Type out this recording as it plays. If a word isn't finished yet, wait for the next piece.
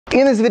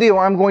In this video,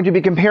 I'm going to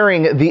be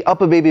comparing the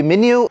UPPAbaby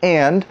Minu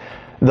and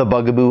the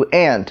Bugaboo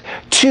Ant,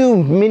 two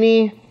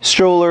mini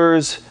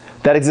strollers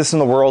that exist in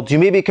the world. You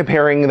may be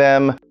comparing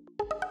them.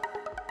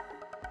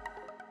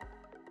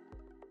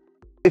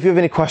 If you have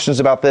any questions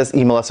about this,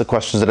 email us at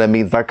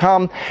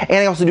questions@mbeans.com. And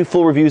I also do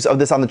full reviews of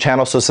this on the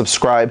channel, so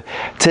subscribe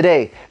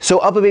today. So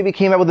UPPAbaby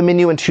came out with the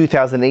Minu in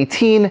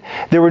 2018.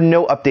 There were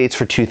no updates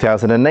for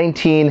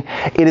 2019.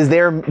 It is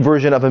their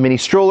version of a mini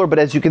stroller, but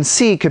as you can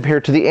see,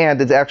 compared to the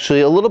Ant, it's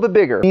actually a little bit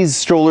bigger. These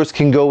strollers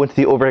can go into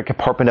the overhead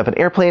compartment of an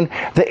airplane.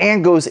 The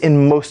Ant goes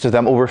in most of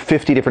them, over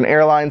 50 different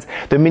airlines.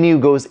 The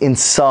Minu goes in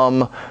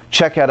some.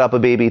 Check out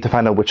UPPAbaby to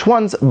find out which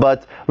ones,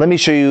 but let me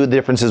show you the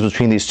differences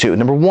between these two.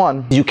 Number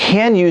one, you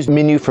can use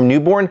Minu from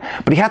newborn,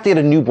 but you have to get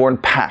a newborn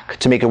pack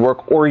to make it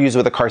work, or use it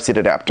with a car seat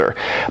adapter.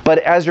 But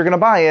as you're going to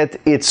buy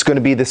it, it's going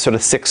to be this sort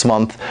of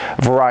 6-month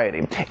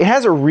variety. It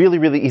has a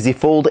really easy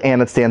fold,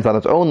 and it stands on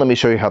its own. Let me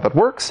show you how that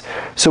works.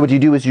 So what you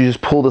do is you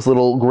just pull this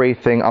little gray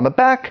thing on the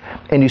back,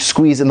 and you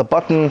squeeze in the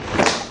button,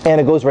 and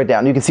it goes right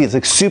down. You can see it's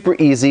like super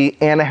easy,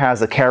 and it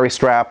has a carry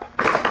strap,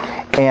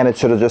 and it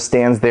sort of just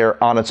stands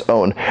there on its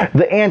own.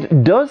 The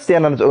Ant does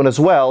stand on its own as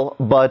well,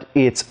 but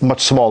it's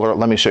much smaller.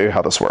 Let me show you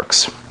how this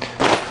works.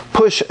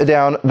 Push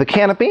down the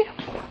canopy,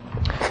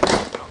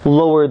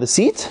 lower the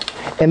seat,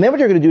 and then what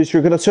you're going to do is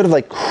you're going to sort of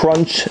like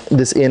crunch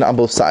this in on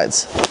both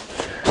sides.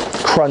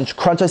 Crunch,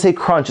 crunch. I say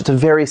crunch. It's a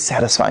very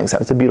satisfying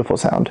sound. It's a beautiful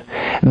sound.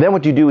 And then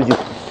what you do is you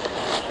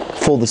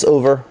fold this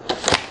over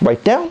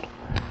right down,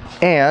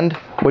 and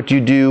what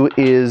you do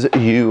is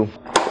you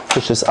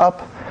push this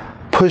up,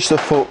 push the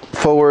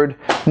forward,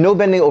 no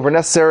bending over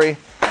necessary,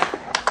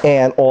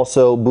 and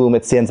also boom,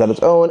 it stands on its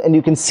own. And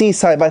you can see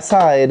side by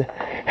side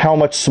how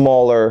much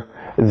smaller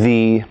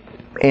the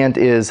Ant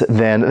is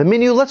than the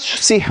Minu. Let's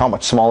see how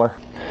much smaller.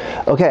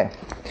 Okay,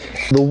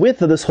 the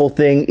width of this whole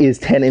thing is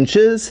 10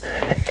 inches,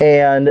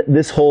 and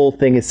this whole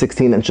thing is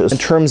 16 inches. In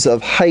terms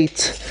of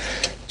height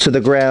to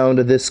the ground,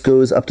 this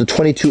goes up to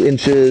 22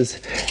 inches,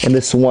 and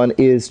this one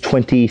is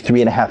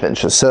 23.5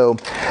 inches. So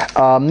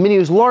Minu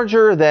is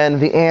larger than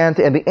the Ant,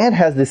 and the Ant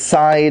has this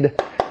side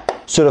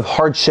sort of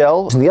hard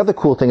shell. And the other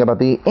cool thing about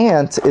the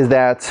Ant is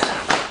that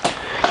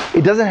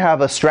it doesn't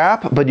have a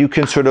strap, but you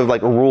can sort of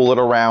like roll it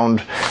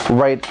around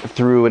right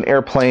through an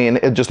airplane.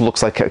 It just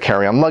looks like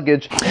carry-on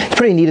luggage. It's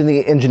pretty neat in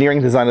the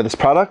engineering design of this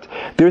product.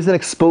 There's an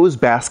exposed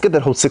basket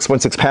that holds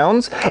 6.6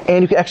 pounds,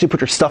 and you can actually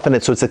put your stuff in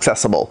it so it's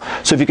accessible.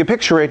 So if you can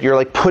picture it, you're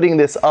like putting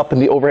this up in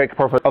the overhead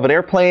compartment of an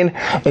airplane,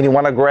 and you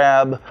want to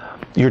grab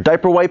your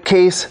diaper wipe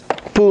case,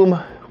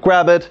 boom,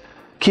 grab it,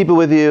 keep it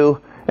with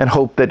you, and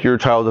hope that your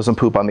child doesn't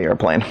poop on the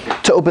airplane.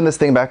 To open this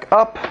thing back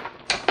up,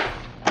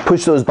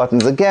 push those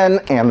buttons again,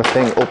 and the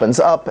thing opens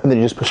up, and then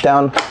you just push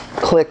down,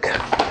 click,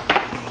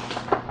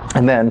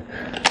 and then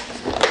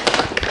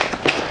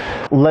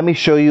let me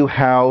show you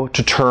how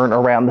to turn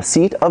around the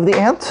seat of the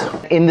Ant.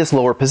 In this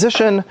lower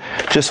position,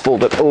 just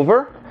fold it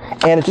over,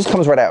 and it just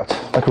comes right out,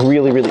 like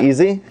really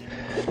easy.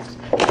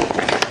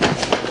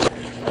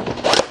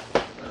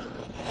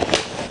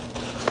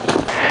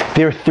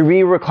 There are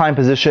 3 recline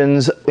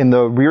positions in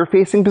the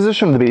rear-facing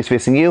position when the baby's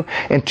facing you,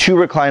 and 2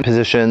 recline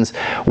positions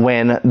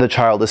when the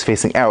child is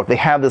facing out. They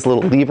have this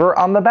little lever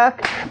on the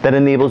back that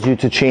enables you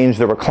to change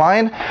the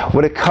recline.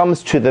 When it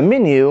comes to the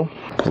Minu,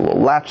 there's a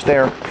little latch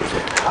there,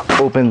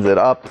 opens it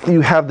up.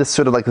 You have this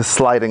sort of like the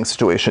sliding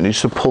situation. You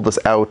just pull this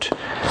out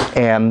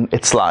and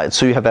it slides.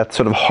 So you have that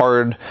sort of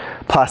hard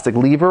plastic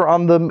lever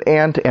on the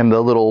Ant and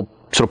the little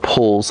sort of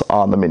pulls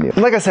on the Minu.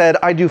 Like I said,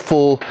 I do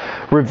full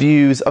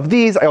reviews of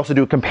these. I also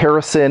do a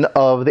comparison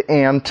of the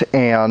Ant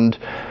and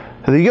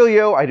the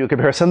Yo-Yo. I do a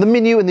comparison of the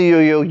Minu and the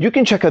Yo-Yo. You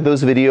can check out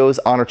those videos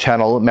on our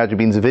channel, Magic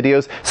Beans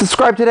Videos.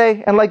 Subscribe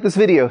today and like this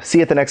video. See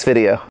you at the next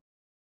video.